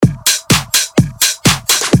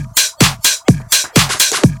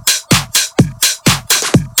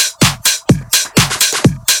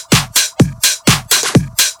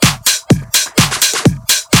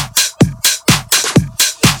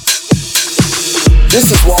This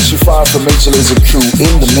is Walshy Fire from Mitchell is a crew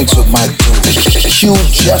in the mix with my dude, Hugh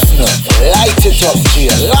Jeffner. Light it up,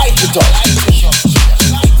 Gia, light it up.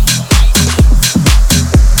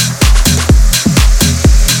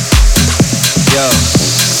 Yo,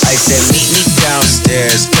 I said meet me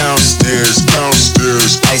downstairs, downstairs,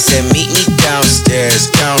 downstairs. I said meet me downstairs,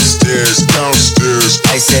 downstairs, downstairs.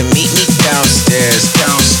 I said meet me downstairs,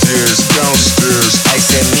 downstairs, downstairs. I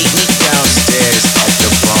said meet me downstairs at the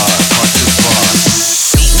bar, at the bar.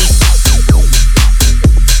 Meet me.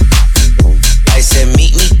 I said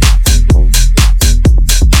meet me.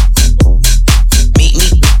 Meet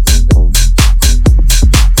me.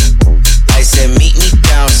 I said meet me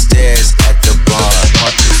downstairs at the bar,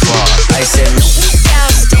 at the bar. I said meet me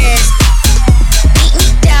downstairs.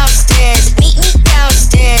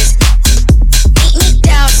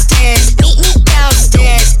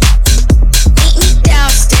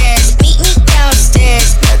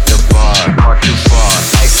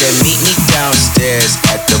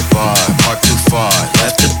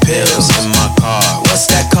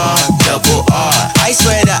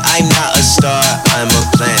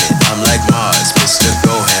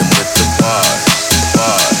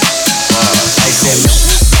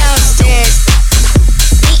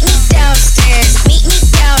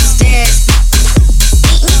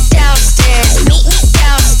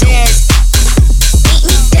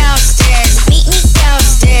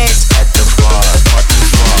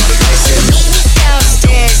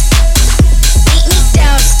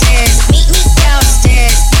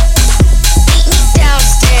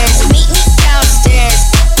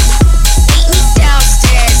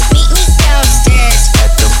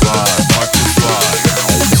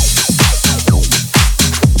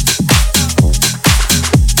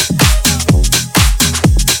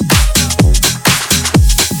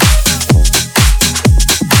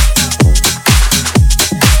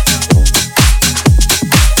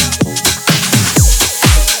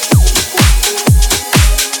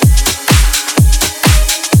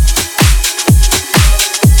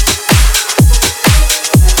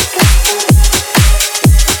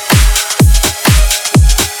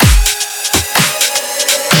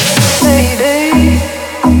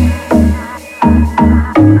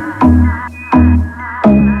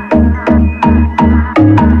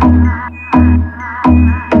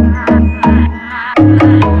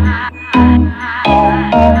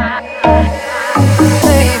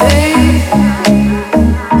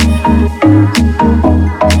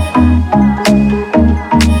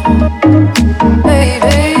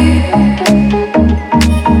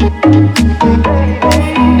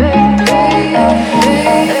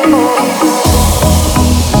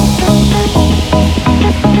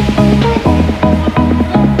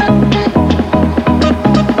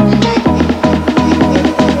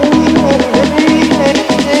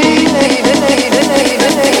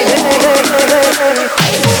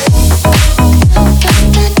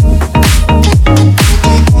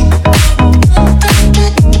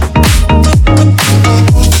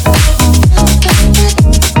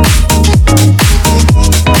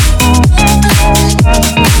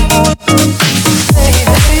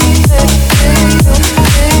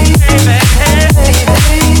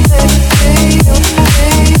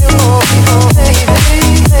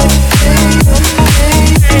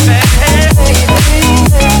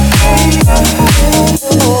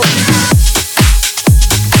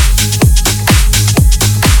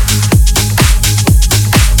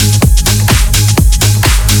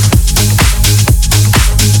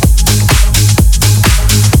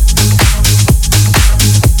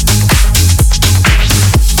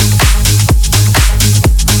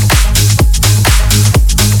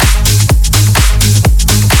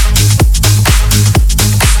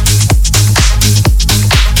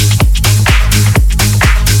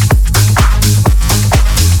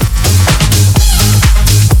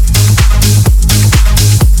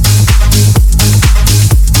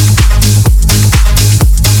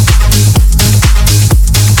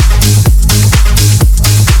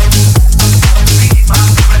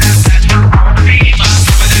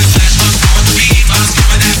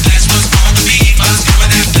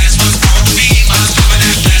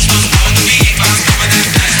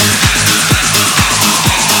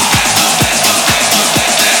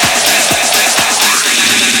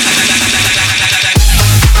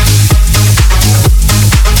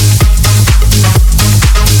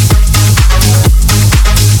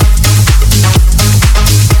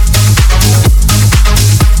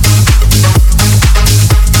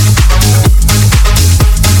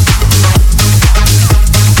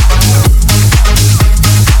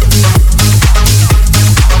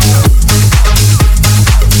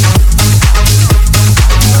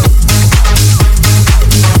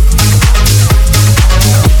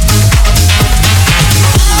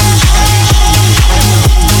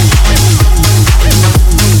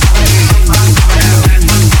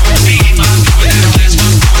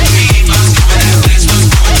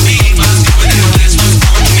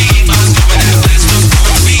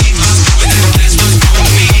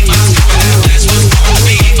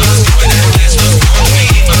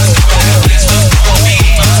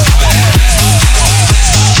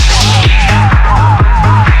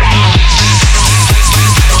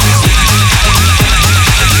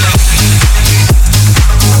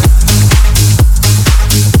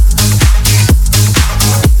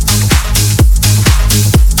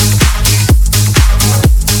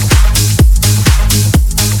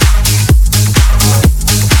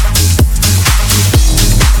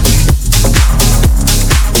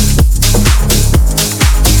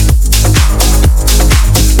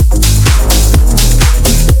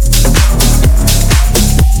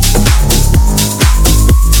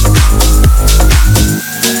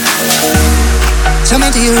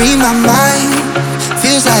 you read my mind,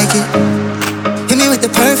 feels like it. Hit me with the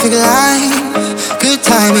perfect line, good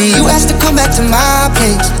timing. You asked to come back to my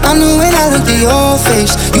place. I knew when I looked at your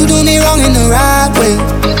face, you do me wrong in the right way.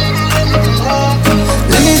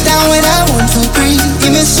 Let me down when I want to breathe.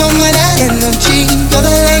 Give me some of that energy. You're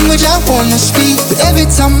the language I wanna speak, but every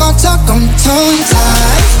time I talk I'm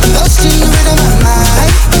tongue-tied. Lost in the rhythm of my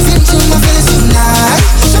mind, give into my feelings tonight.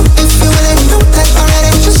 So if you're willing to that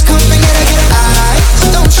already, just come and get a eye.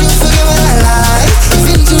 Don't you forget what I like, give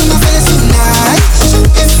into my feelings tonight. So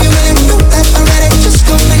if you're willing to that already, just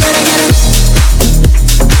come and get a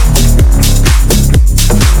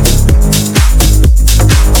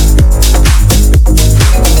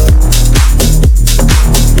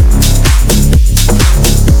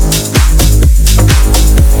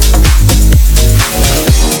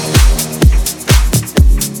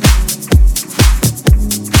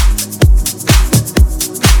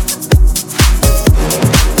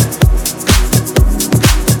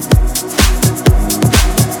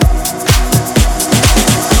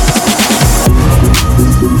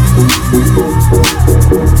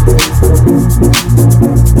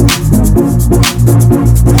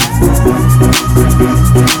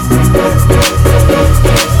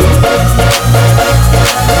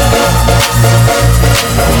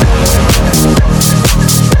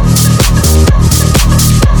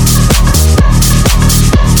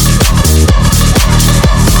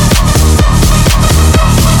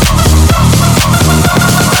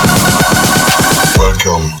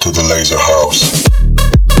Welcome to the Laser House.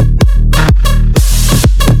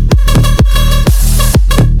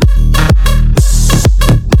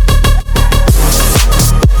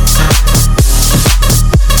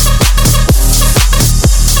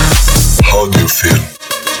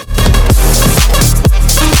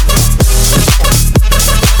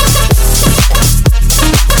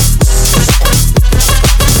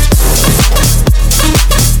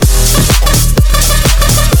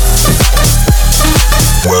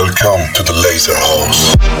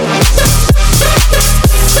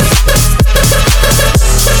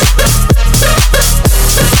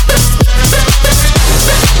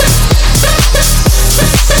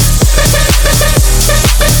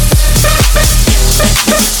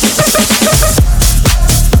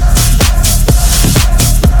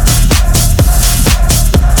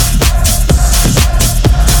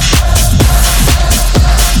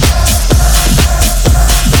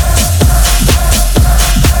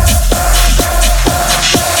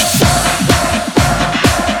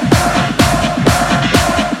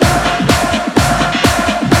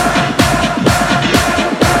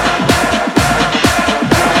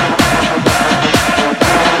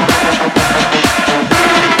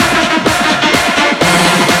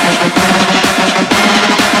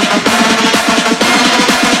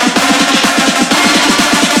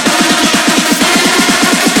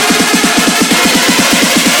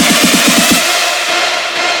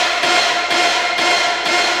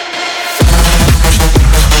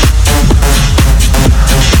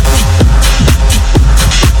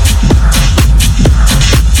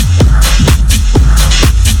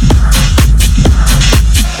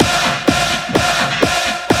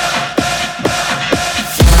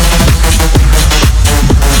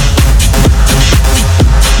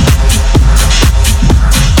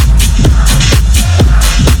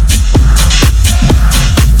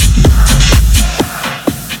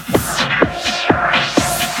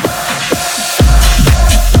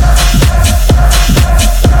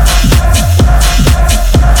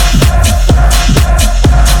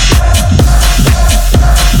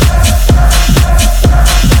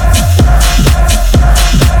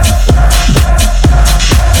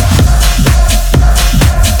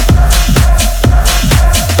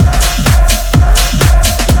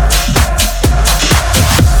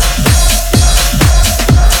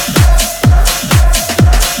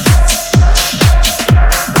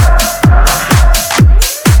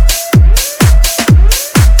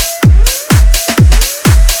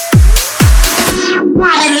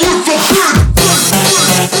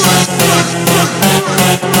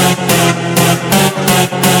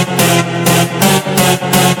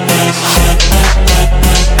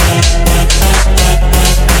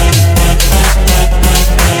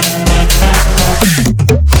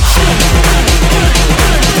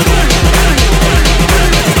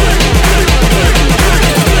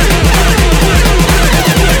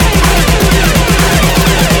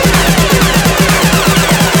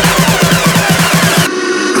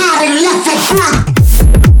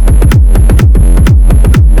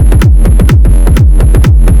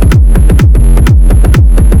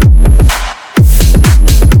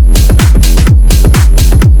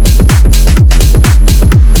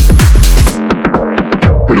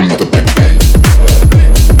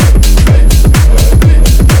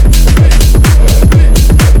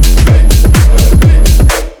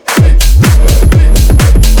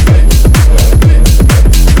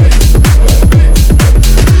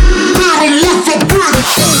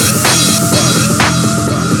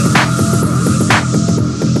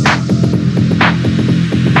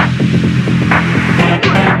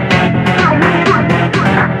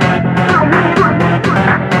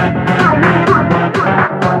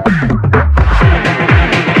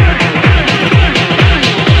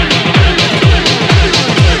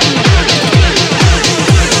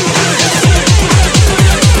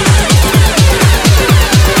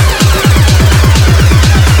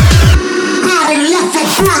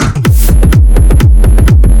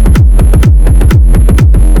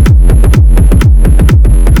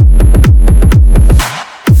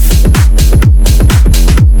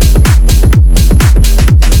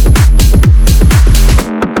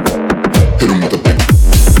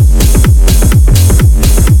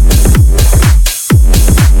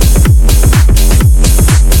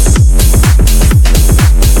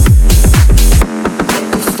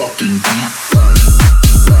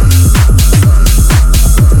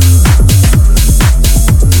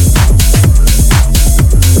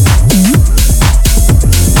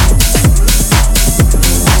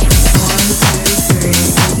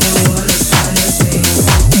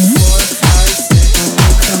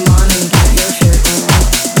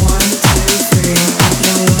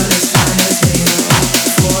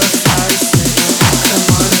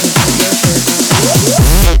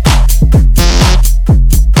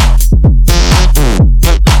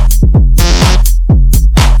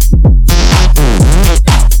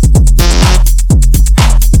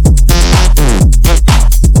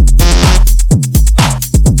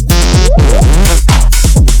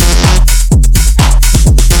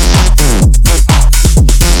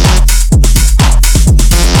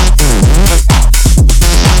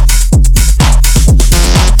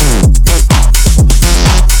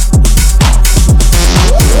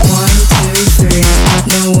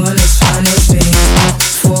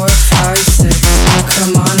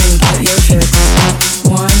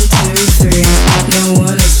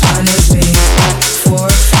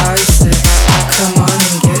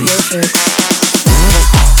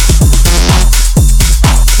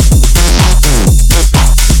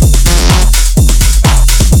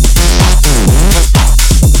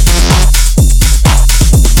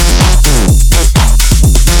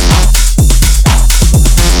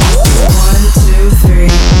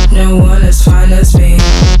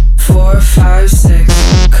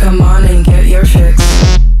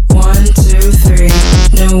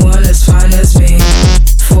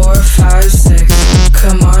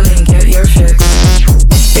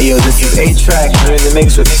 the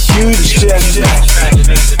mix with Huge Jeff.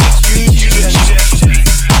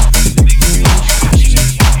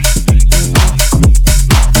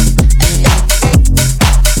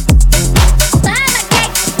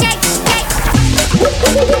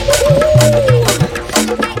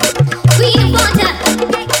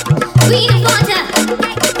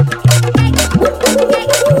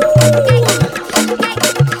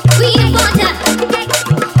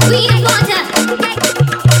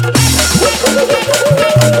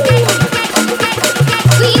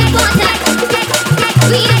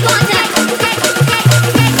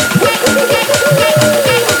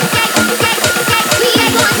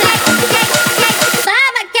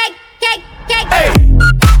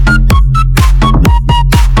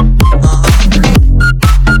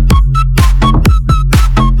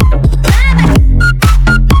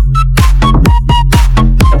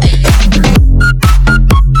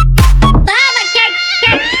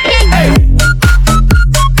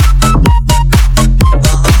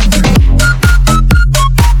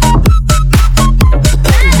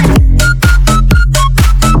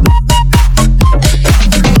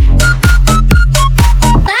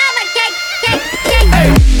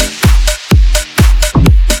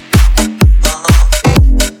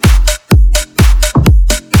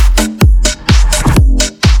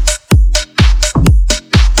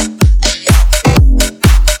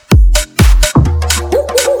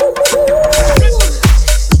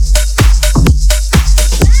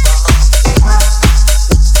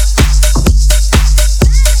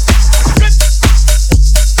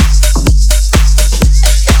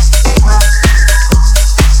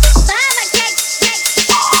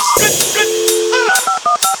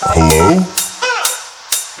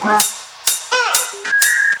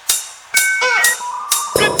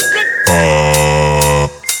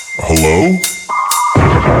 Hello?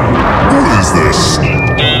 Who is this?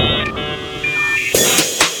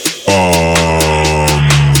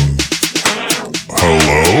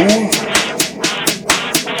 Hello?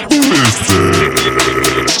 Who is this?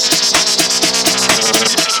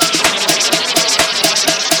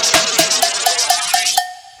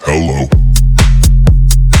 Hello.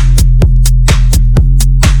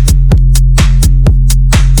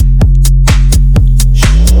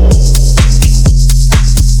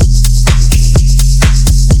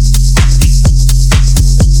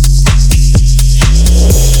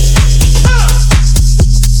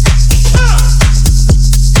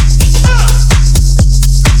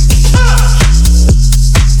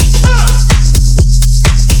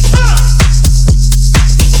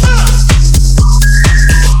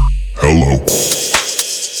 Hello.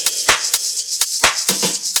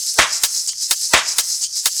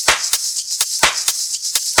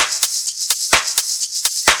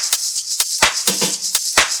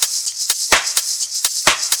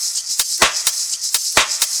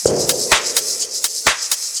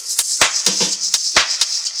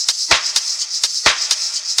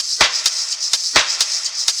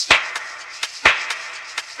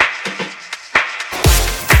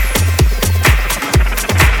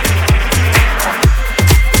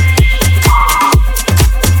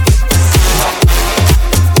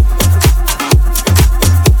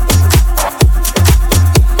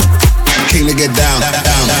 To get down, down, down,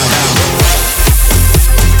 down.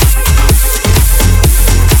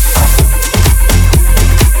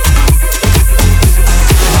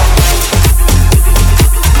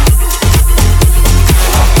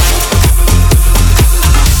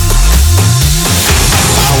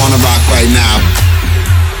 I wanna rock right now.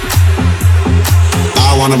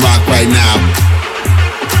 I wanna rock right now.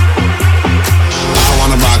 I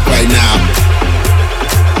wanna rock right now.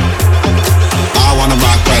 I wanna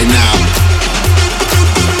rock right now.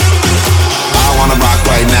 I wanna rock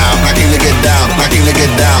right now. Knocking to get down, knocking to get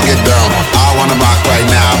down, get down. I wanna rock right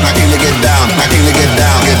now. Knocking to get down, knocking to get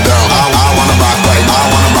down, get down. I wanna rock right. I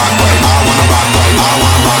wanna rock right. I wanna rock right. I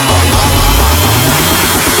wanna rock right. I wanna rock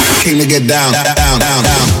right. King to get down, down, down, down.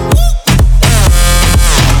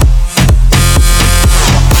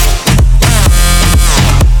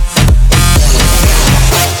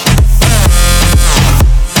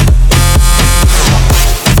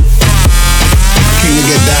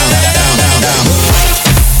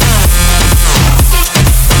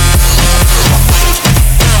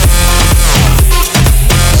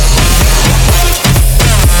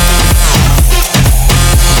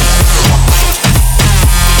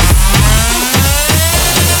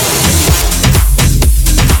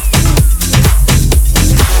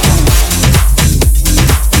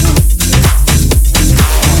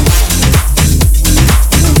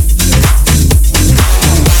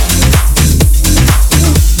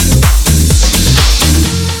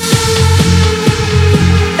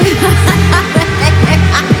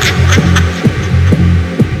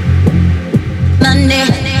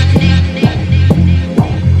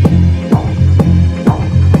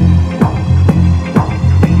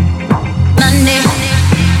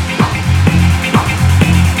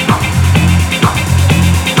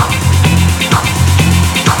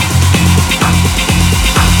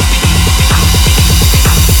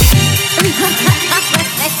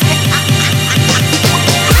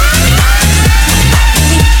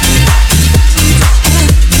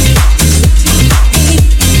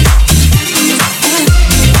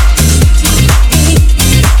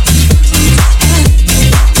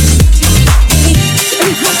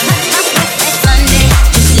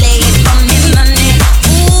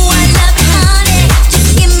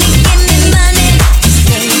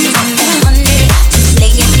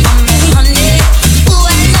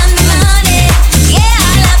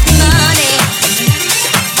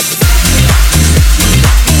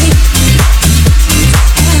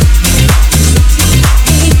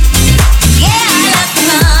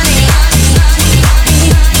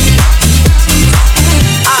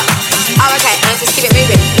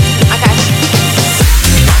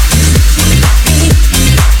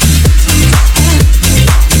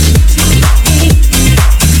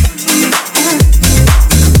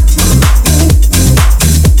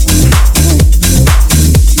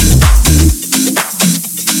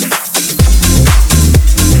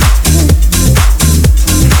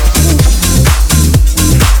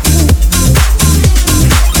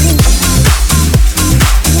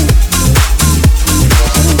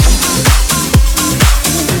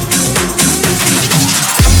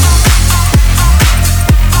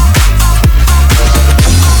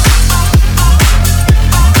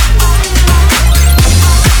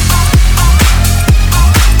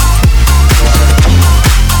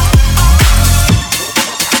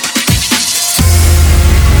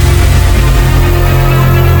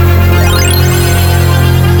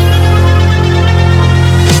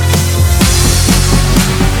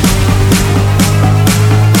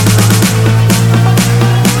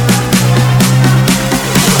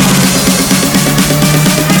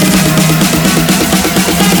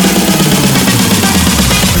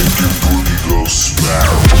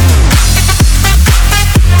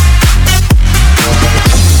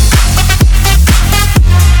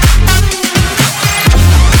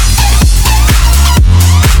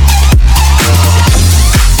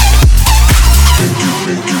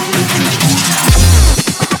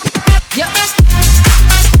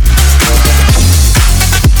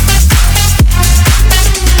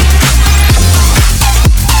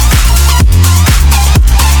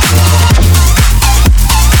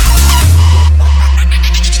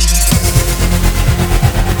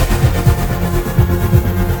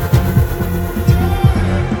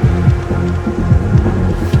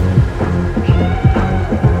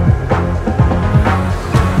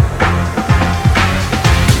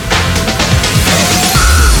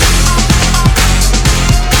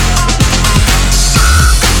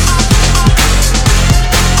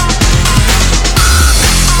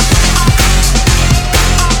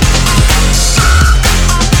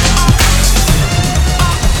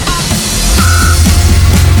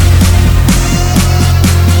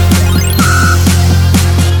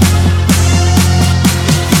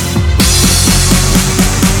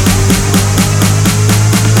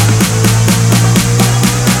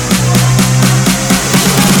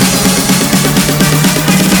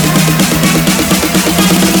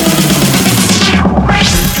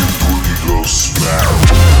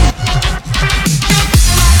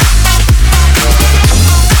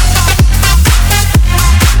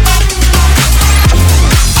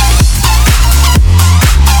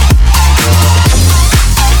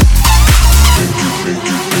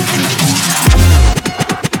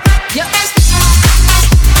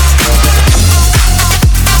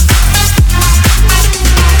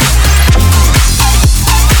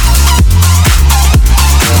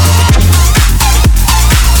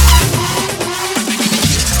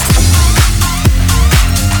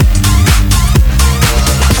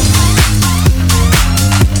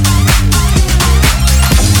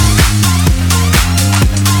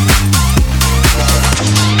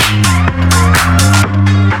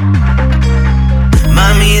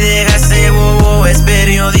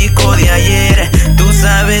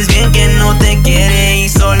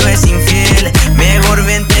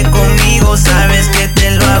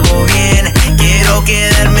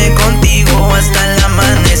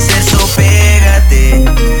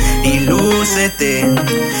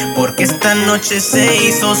 noche se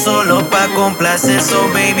hizo solo pa' complacer. So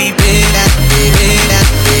baby,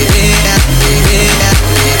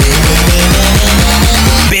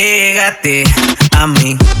 pégate a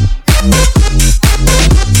mí.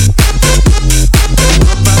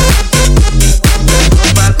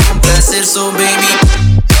 Pa' complacer, so baby.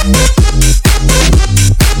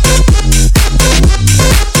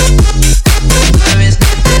 Sabes que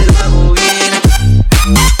te lo hago bien.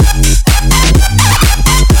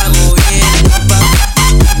 Hago bien.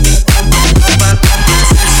 Pa'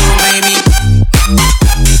 complacer, so baby.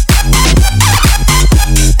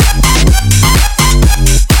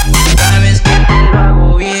 Sabes que te lo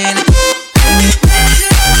hago bien.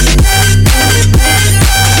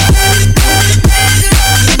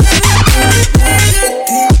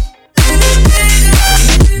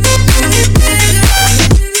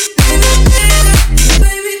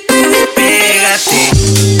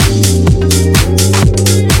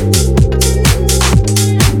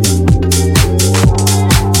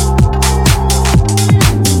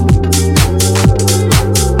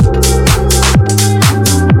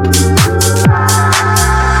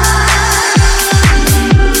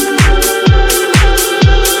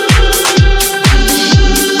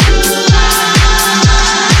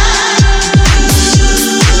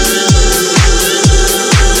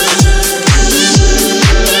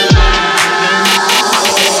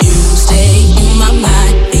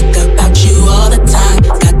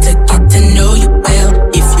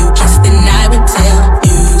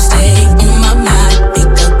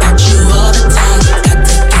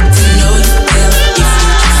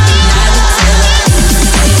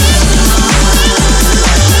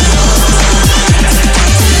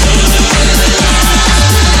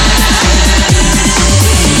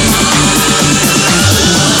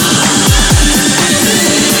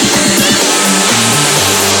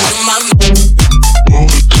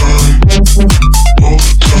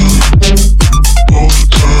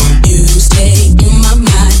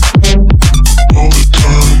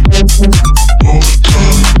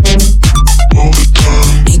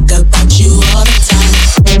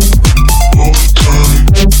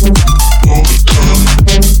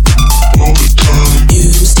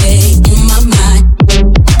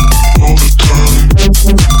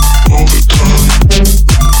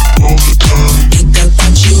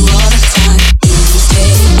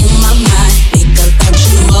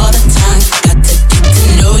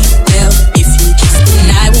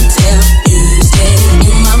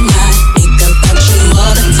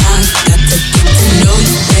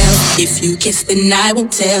 Then I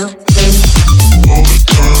won't tell.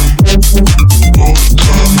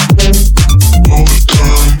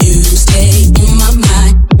 You stay in my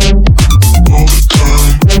mind.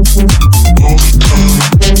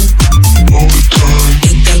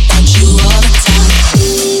 Think about you all the time.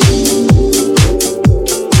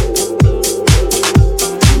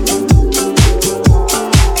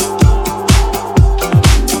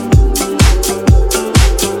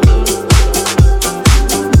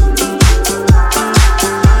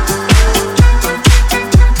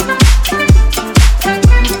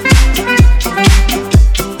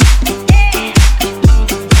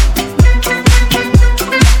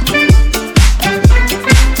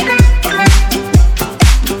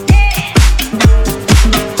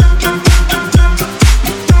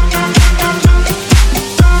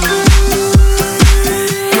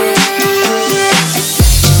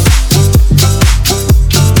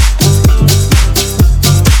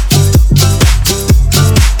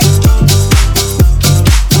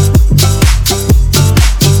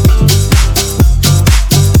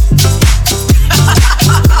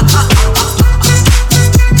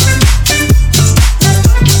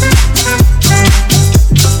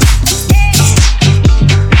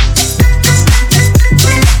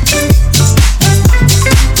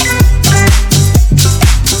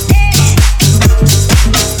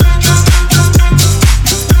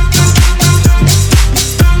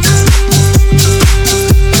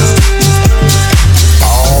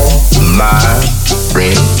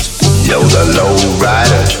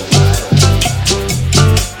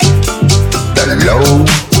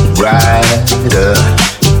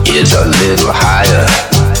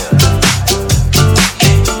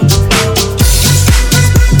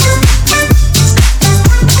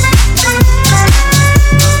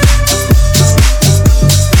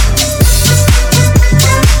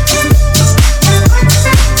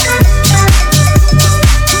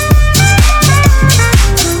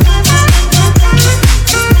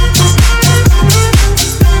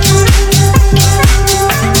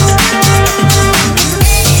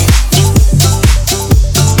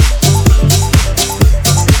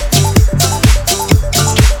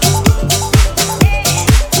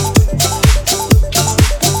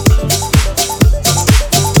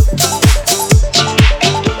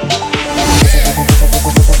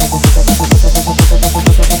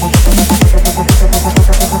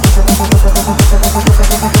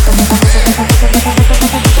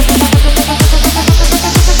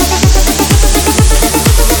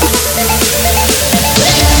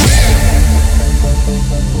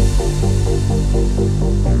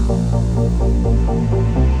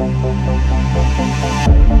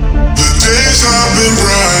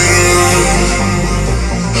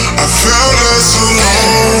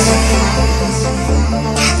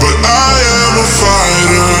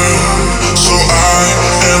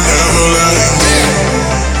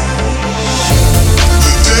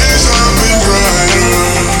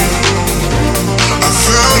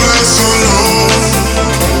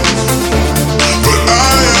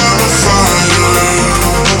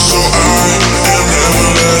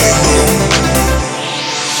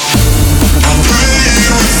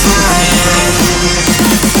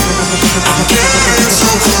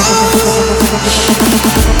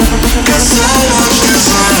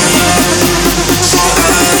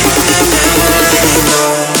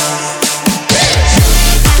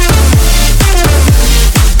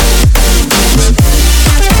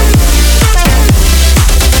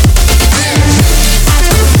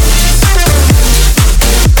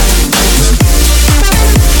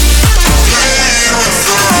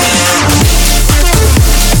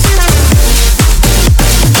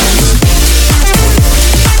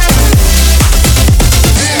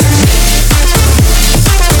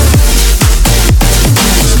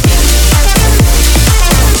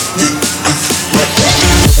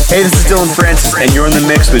 Hey, this is Dylan Francis, and you're in the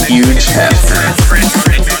mix with Huge Hef.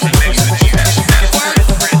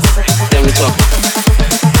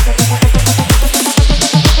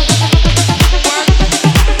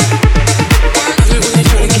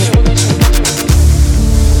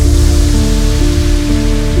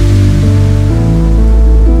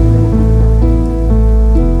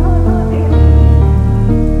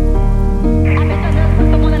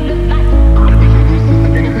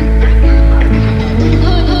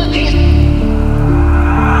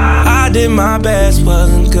 My best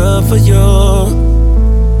wasn't good for you.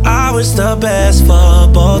 I wish the best for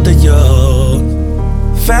both of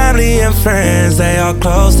you. Family and friends, they are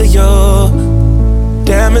close to you.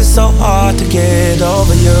 Damn, it's so hard to get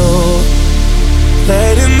over you.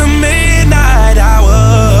 Late in the midnight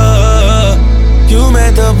hour, you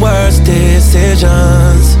made the worst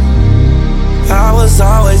decisions. I was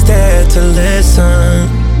always there to listen,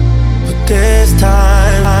 but this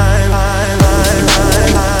time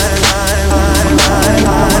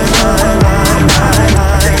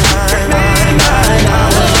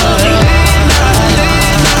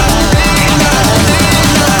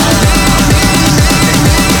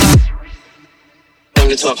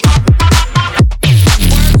talk.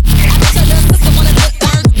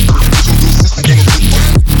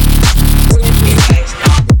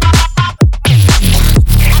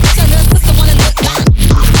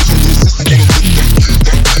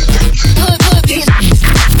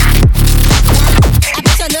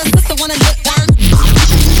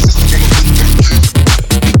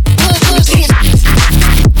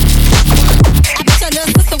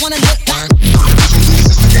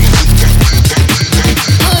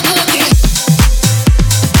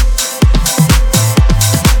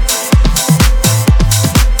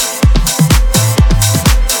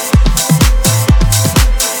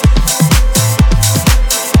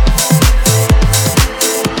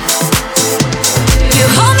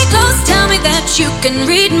 You can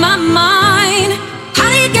read my mind. How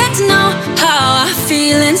do you get to know how I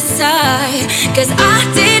feel inside? 'Cause I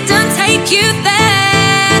didn't take you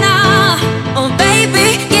there, no. Oh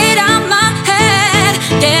baby, get out my head,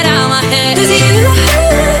 get out my head. 'Cause you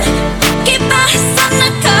keep us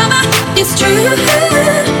undercover, it's true.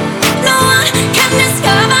 No one can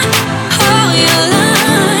discover all your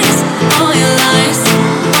lies, all your lies,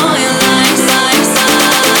 all your lies, lies, lies.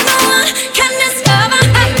 No one can discover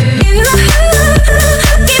you.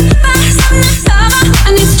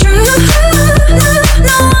 And it's true,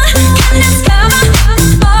 no one can discover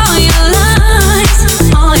all your lies.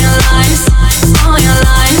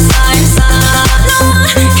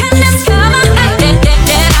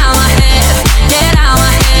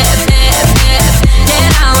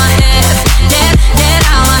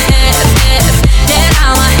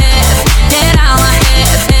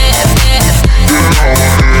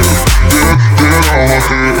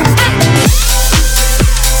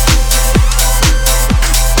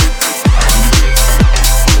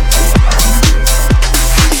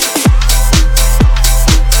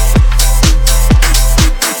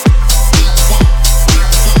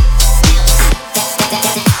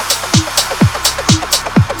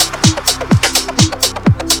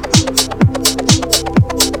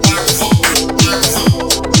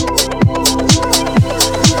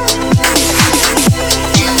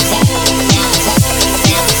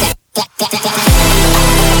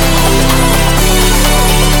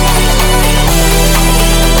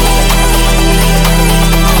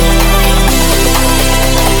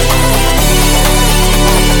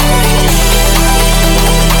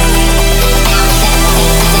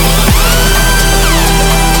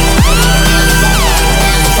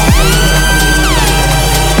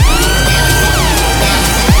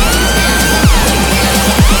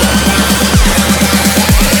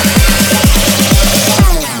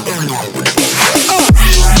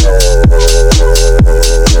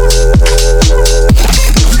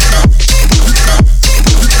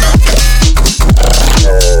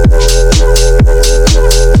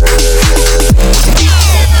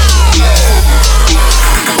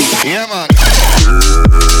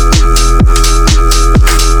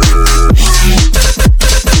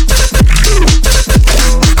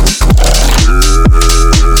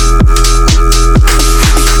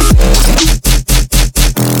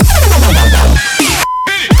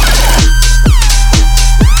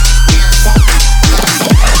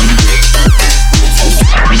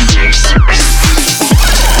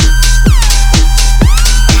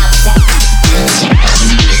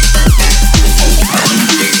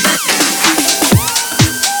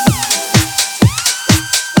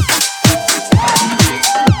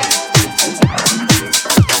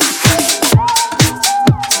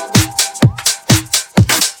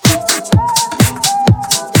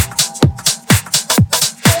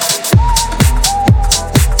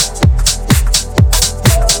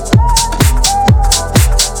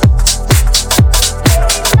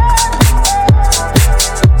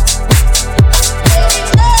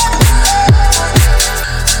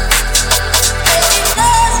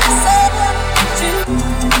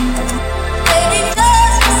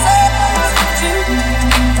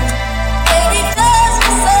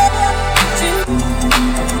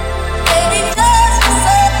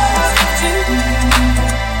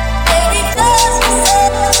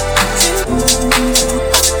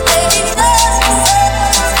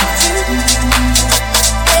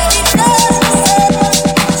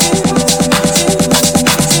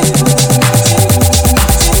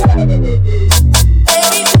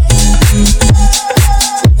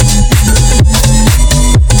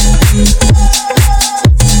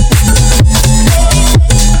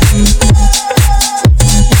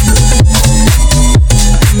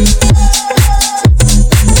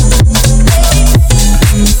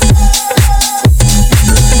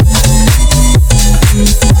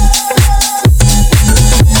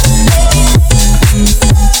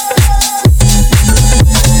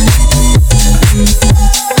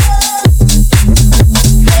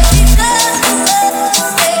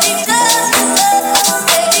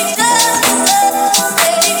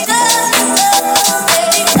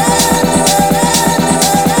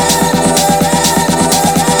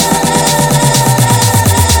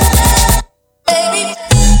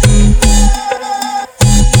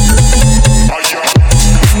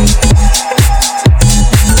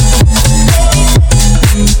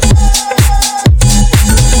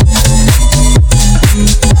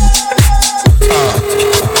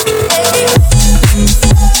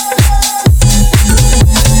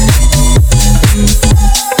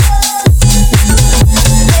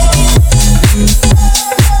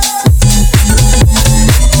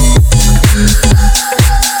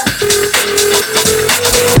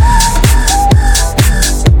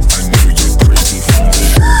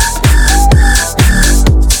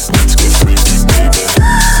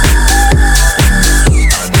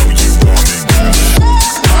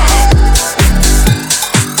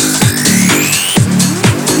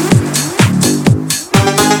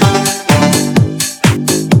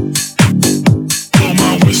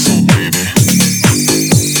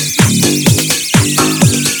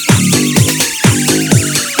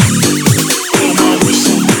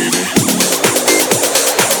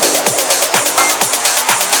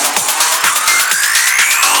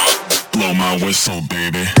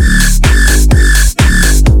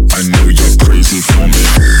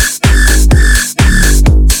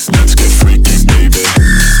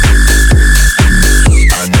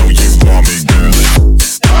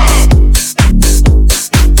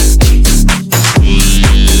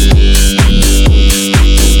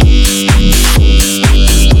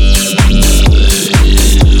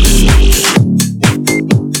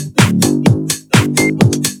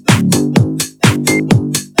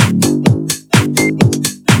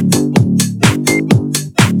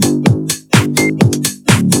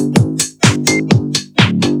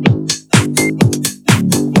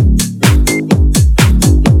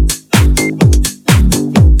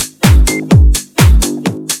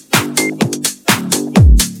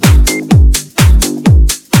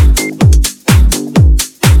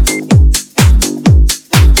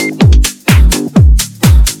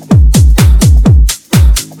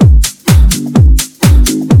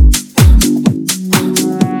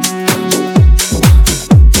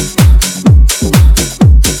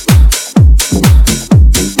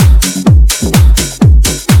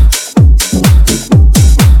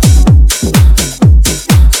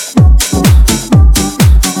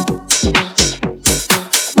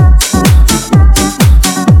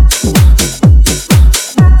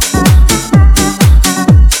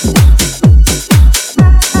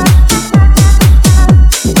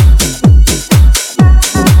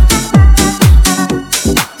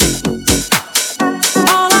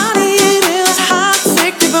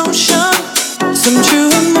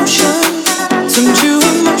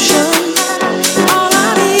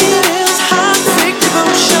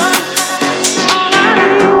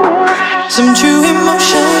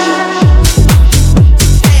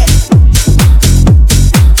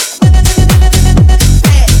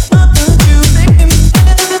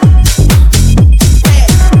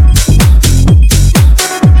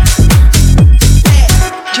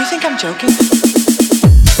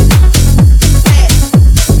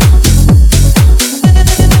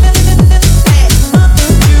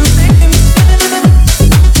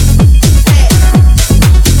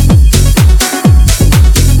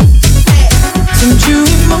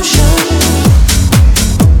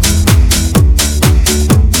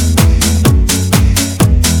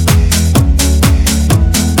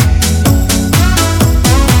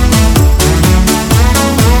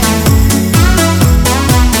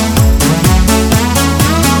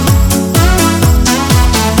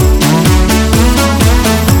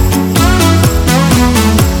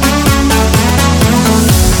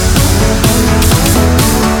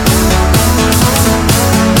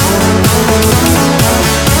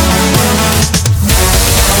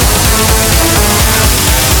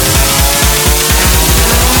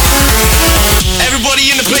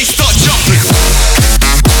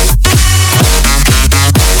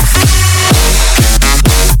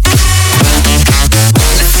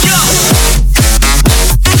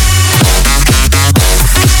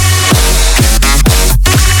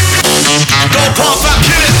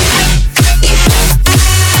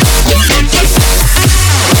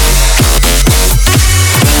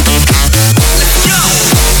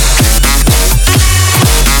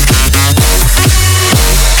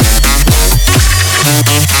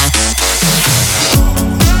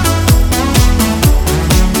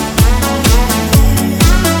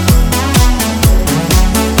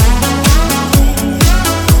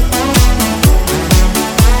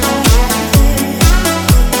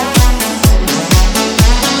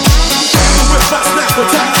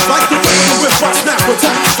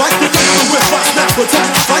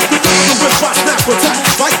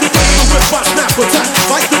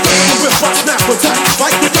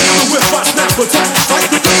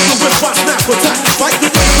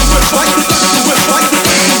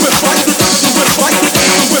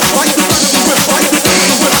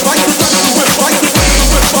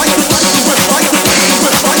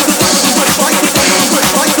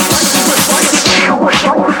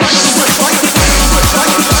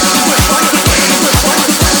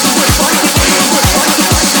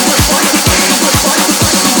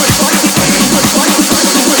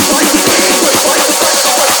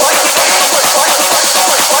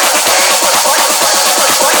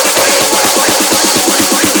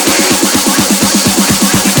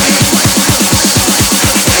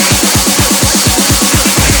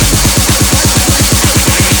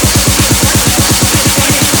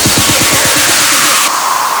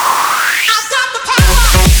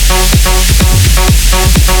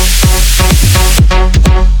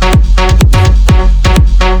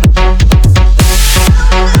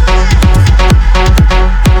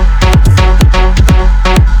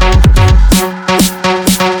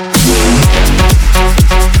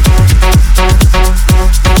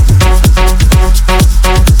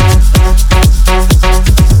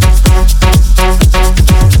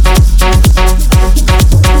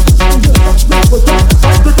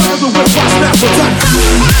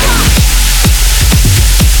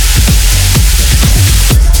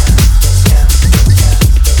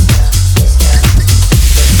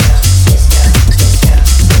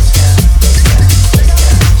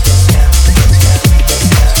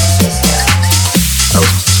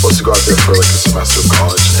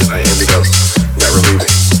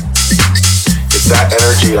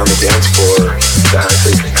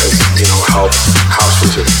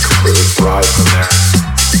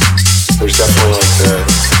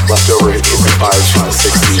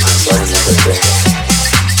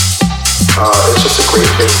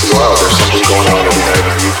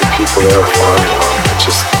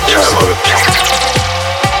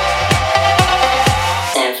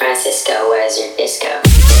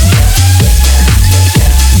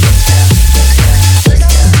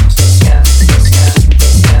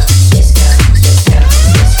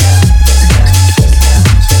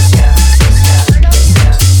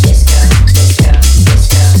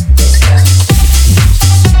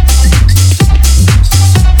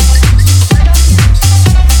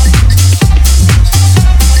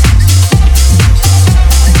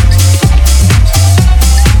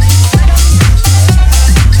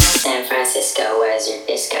 San Francisco, where's your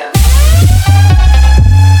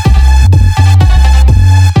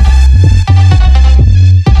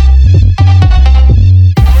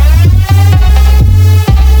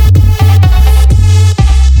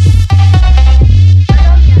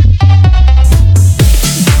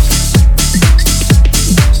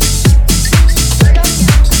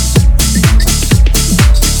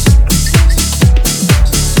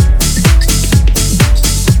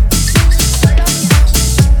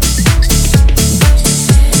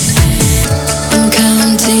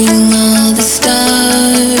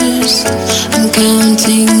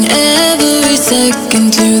counting every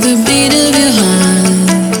second to the beat of your heart,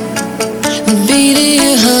 the beat of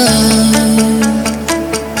your heart.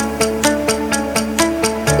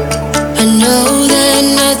 I know that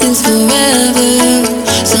nothing's forever,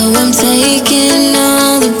 so I'm taking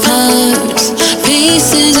all the parts,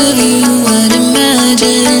 pieces of you I'd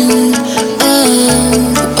imagine. Oh,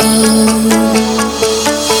 oh.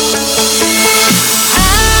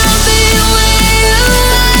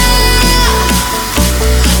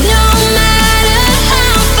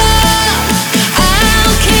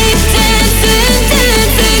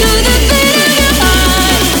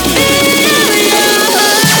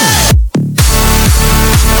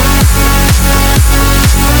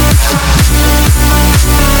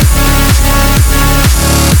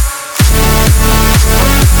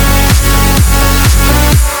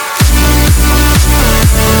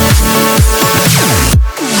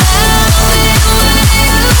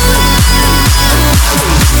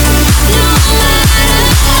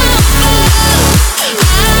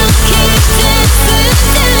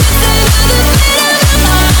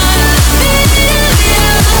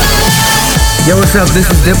 Yo, what's up? This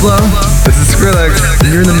is Diplo. This is Skrillex.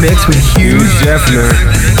 And you're in the mix with Hugh Hefner.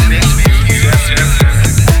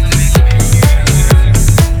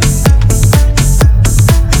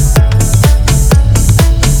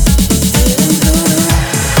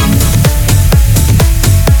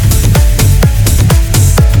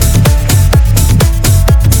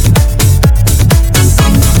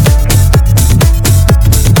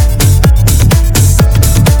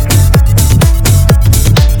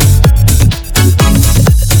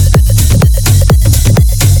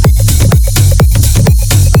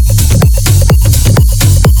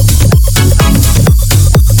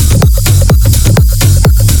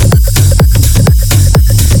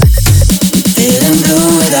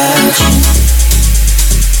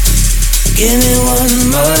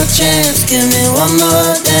 Give me one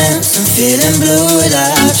more dance. I'm feeling blue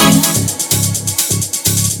without you.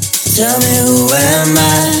 Tell me who am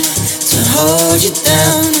I to hold you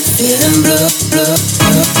down? I'm feeling blue, blue,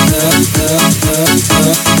 blue, blue, blue, blue,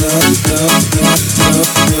 blue.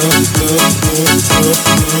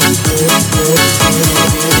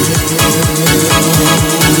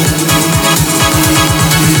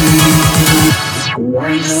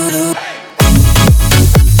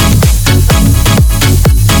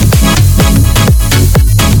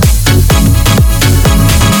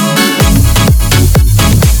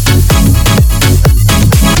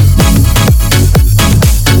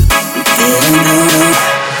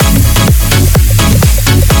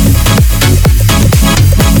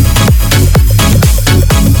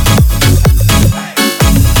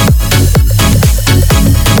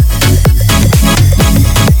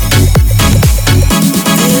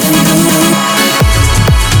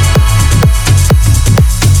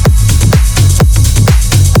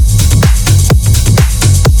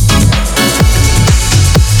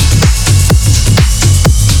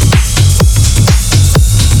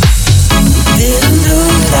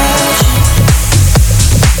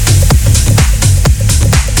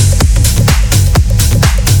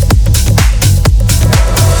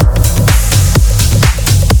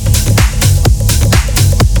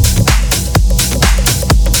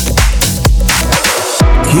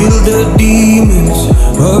 The demons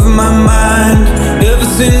of my mind ever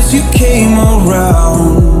since you came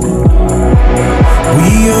around.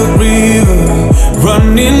 We a river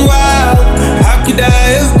running wild. How could I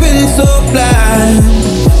have been so blind?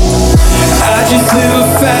 I just live a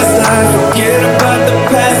fast life, forget about the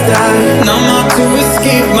past. I numb out to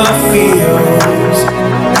escape my fears.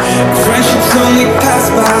 Friendships only pass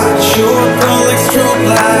by, short all like strobe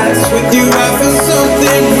lights. With you I feel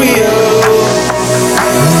something real.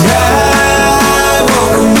 I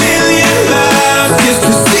walk a million miles just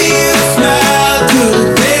to see you smile till the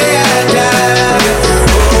day I die.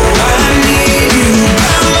 Oh, I need you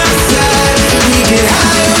by my side. We get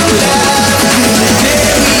high on life till the day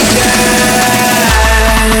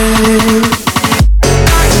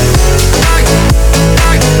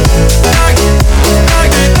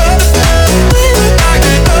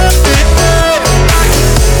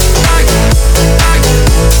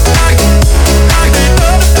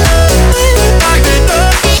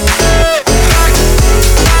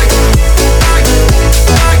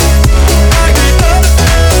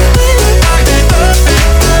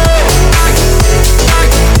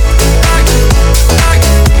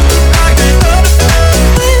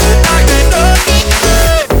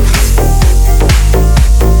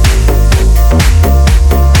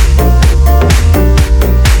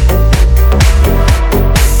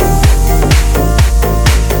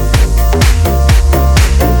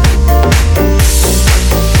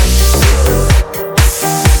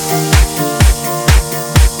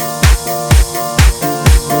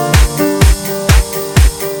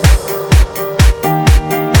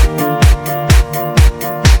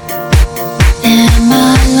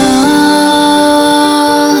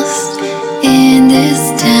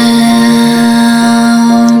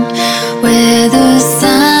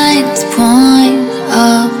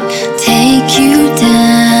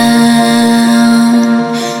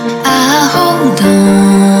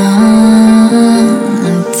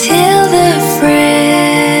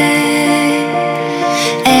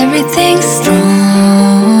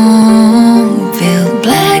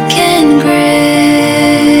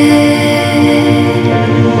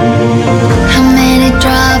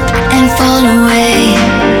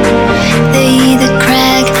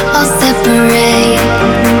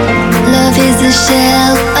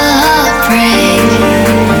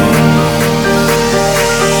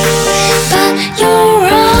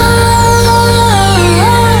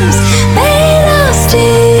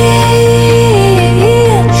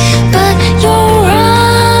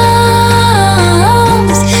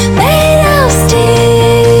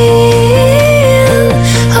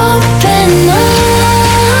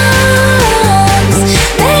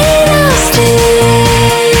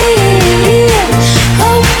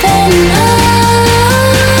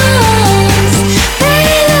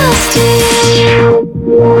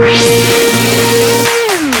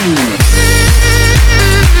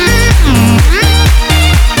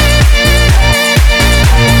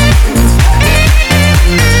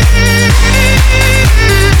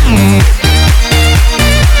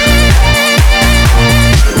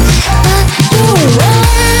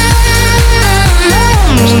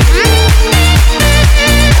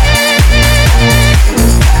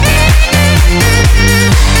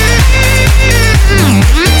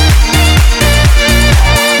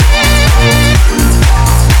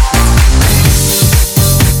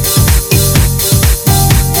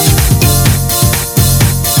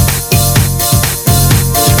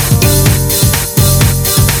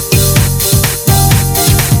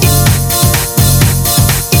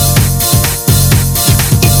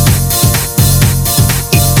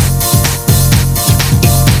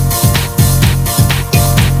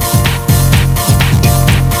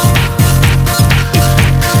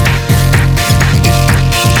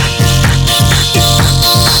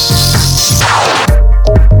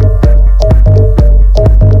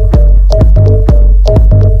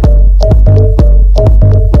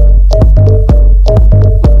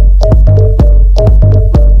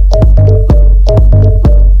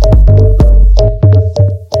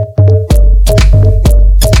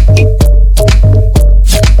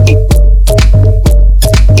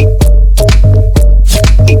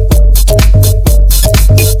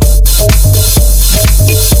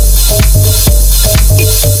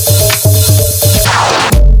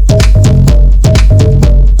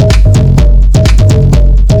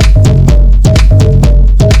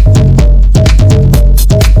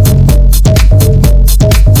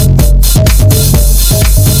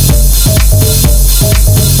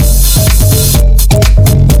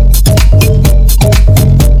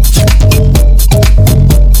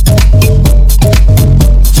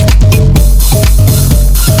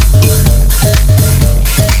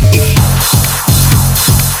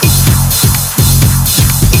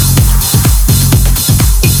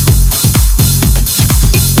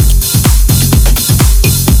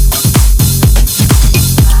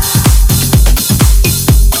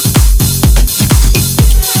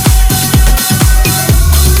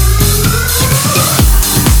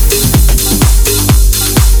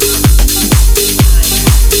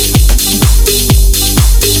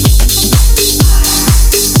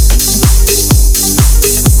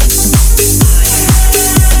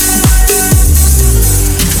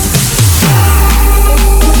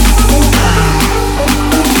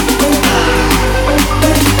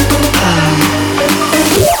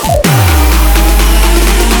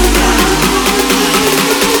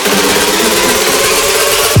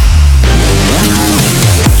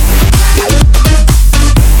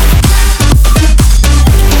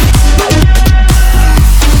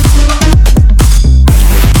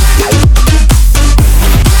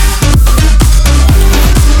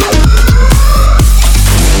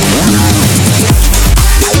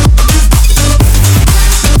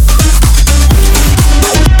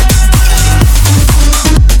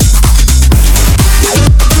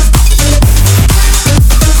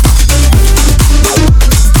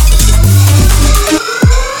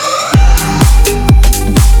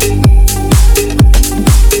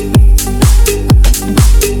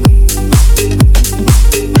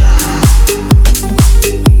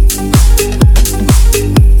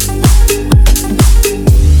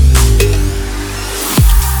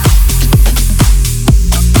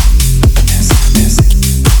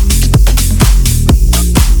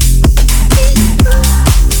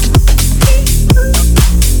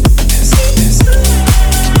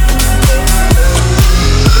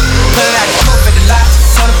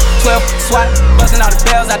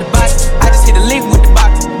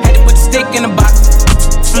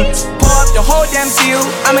whole damn field,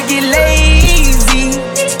 I'ma get lazy.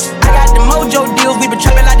 I got the mojo deals, we been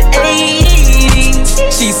trapping like the 80s.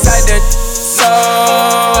 She said that, so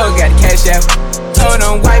got the cash out. Told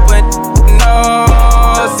them white, but no,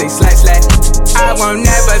 say slash. I won't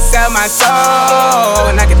never sell my soul,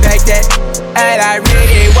 and I can take that. And I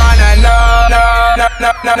really wanna know, no.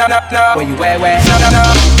 Where you at, where?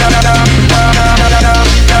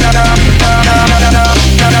 No.